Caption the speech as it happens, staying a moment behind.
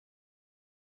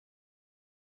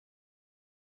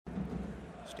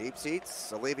Deep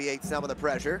seats alleviate some of the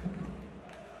pressure.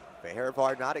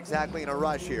 Fehérvár not exactly in a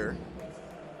rush here,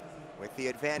 with the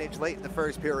advantage late in the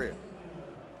first period.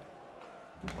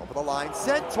 Over the line,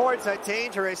 sent towards a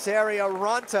dangerous area.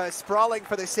 Ranta sprawling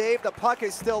for the save. The puck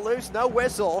is still loose, no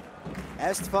whistle.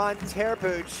 Esteban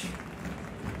Terpuch,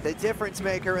 the difference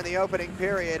maker in the opening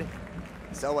period.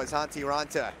 So was Hanti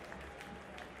Ranta.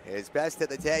 His best of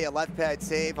the day, a left pad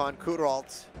save on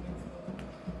Kudralt.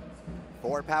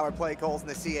 4 power play goals in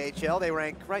the CHL. They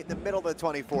rank right in the middle of the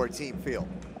 24-team field.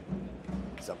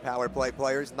 Some power play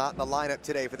players not in the lineup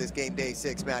today for this game day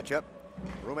 6 matchup.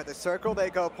 Room at the circle, they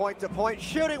go point to point.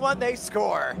 Shooting one, they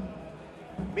score.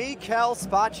 Mikhail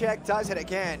Spacek does it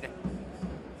again.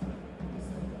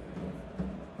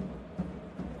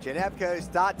 Genève goes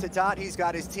dot to dot. He's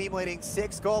got his team leading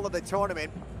 6th goal of the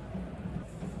tournament.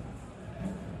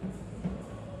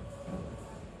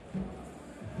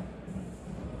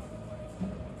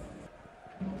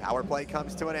 Power play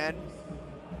comes to an end.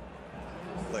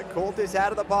 Lecoult is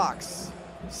out of the box.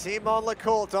 Simon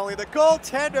Lecoult, only the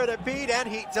goaltender to beat, and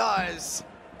he does.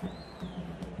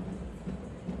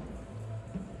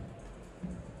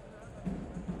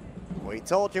 We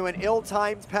told you an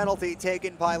ill-timed penalty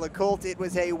taken by Lecoult. It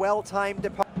was a well-timed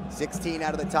departure. 16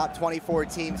 out of the top 24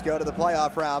 teams go to the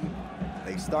playoff round.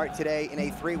 They start today in a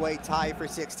 3-way tie for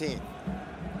 16th.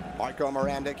 Marco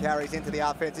Miranda carries into the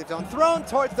offensive zone, thrown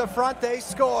towards the front, they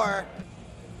score.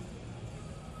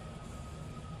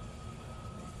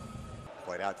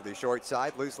 Played out to the short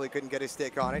side, loosely couldn't get his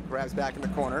stick on it, grabs back in the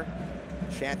corner.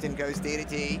 Shanton goes D to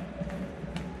D.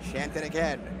 Shanton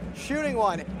again, shooting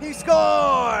one, he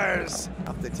scores!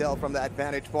 Up to tell from that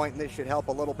vantage point, and this should help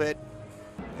a little bit.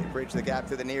 They bridge the gap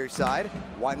to the near side.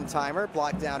 One-timer,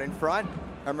 blocked down in front.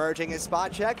 Emerging is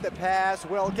Spacek, the pass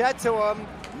will get to him.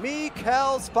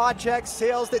 Mikhail Spacek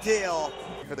seals the deal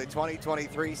for the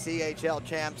 2023 CHL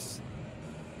champs,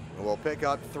 who will pick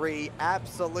up 3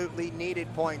 absolutely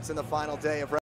needed points in the final day of